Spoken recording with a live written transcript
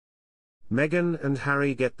Meghan and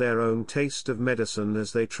Harry get their own taste of medicine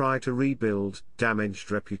as they try to rebuild damaged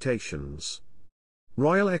reputations.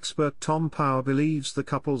 Royal expert Tom Power believes the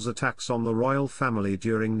couple's attacks on the royal family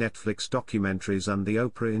during Netflix documentaries and the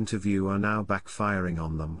Oprah interview are now backfiring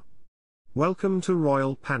on them. Welcome to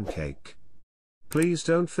Royal Pancake. Please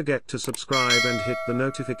don't forget to subscribe and hit the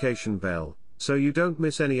notification bell, so you don't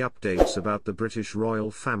miss any updates about the British royal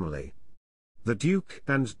family. The Duke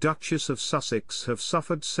and Duchess of Sussex have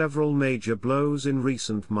suffered several major blows in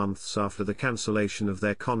recent months after the cancellation of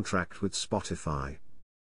their contract with Spotify.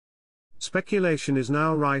 Speculation is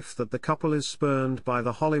now rife that the couple is spurned by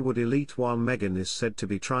the Hollywood elite, while Meghan is said to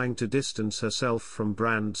be trying to distance herself from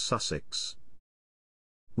brand Sussex.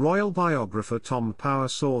 Royal biographer Tom Power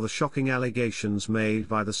saw the shocking allegations made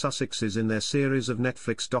by the Sussexes in their series of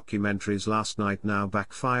Netflix documentaries last night now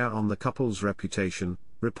backfire on the couple's reputation,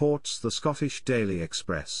 reports the Scottish Daily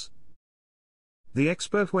Express. The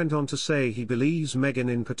expert went on to say he believes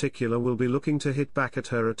Meghan in particular will be looking to hit back at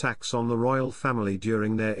her attacks on the royal family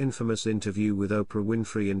during their infamous interview with Oprah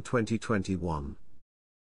Winfrey in 2021.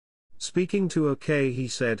 Speaking to OK, he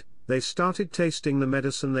said, "They started tasting the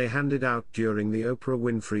medicine they handed out during the Oprah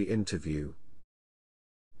Winfrey interview.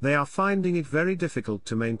 They are finding it very difficult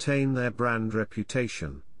to maintain their brand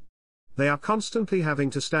reputation. They are constantly having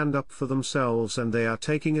to stand up for themselves, and they are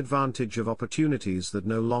taking advantage of opportunities that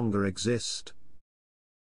no longer exist.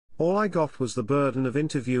 All I got was the burden of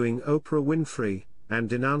interviewing Oprah Winfrey, and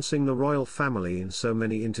denouncing the royal family in so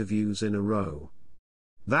many interviews in a row.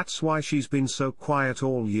 That's why she's been so quiet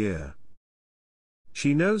all year.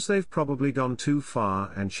 She knows they've probably gone too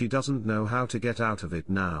far and she doesn't know how to get out of it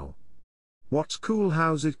now. What's cool?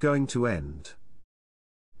 How's it going to end?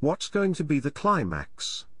 What's going to be the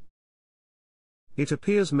climax?" It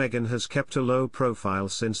appears Meghan has kept a low profile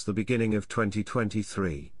since the beginning of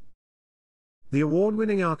 2023. The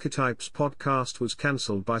award-winning Archetypes podcast was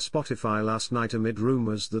cancelled by Spotify last night amid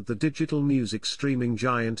rumors that the digital music streaming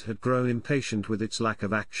giant had grown impatient with its lack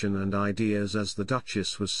of action and ideas, as the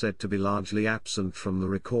Duchess was said to be largely absent from the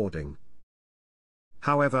recording.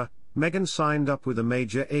 However, Meghan signed up with a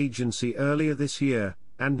major agency earlier this year,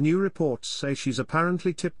 and new reports say she's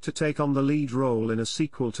apparently tipped to take on the lead role in a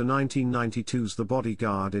sequel to 1992's The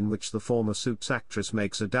Bodyguard, in which the former Suits actress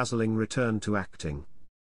makes a dazzling return to acting.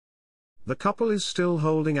 The couple is still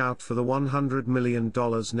holding out for the $100 million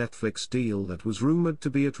Netflix deal that was rumored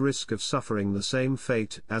to be at risk of suffering the same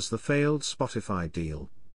fate as the failed Spotify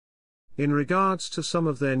deal. In regards to some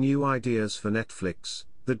of their new ideas for Netflix,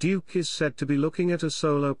 the Duke is said to be looking at a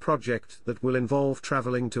solo project that will involve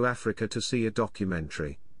traveling to Africa to see a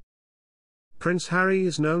documentary. Prince Harry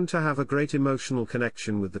is known to have a great emotional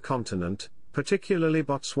connection with the continent, particularly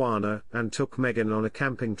Botswana, and took Meghan on a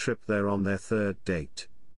camping trip there on their third date.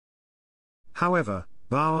 However,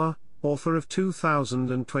 Bauer, author of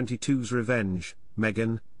 2022's Revenge,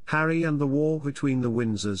 Meghan, Harry and the War Between the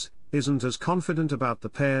Windsors, isn't as confident about the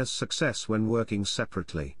pair's success when working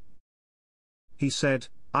separately. He said,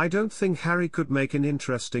 "I don't think Harry could make an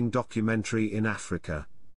interesting documentary in Africa.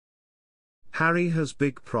 Harry has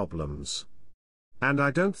big problems. And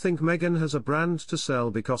I don't think Meghan has a brand to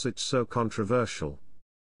sell because it's so controversial.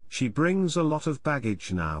 She brings a lot of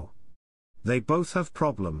baggage now. They both have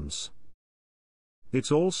problems."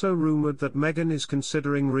 It's also rumored that Meghan is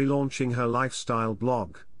considering relaunching her lifestyle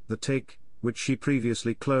blog, The Take, which she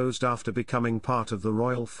previously closed after becoming part of the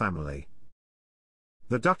royal family.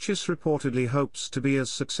 The Duchess reportedly hopes to be as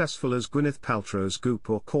successful as Gwyneth Paltrow's Goop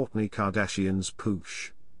or Kourtney Kardashian's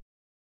Poosh.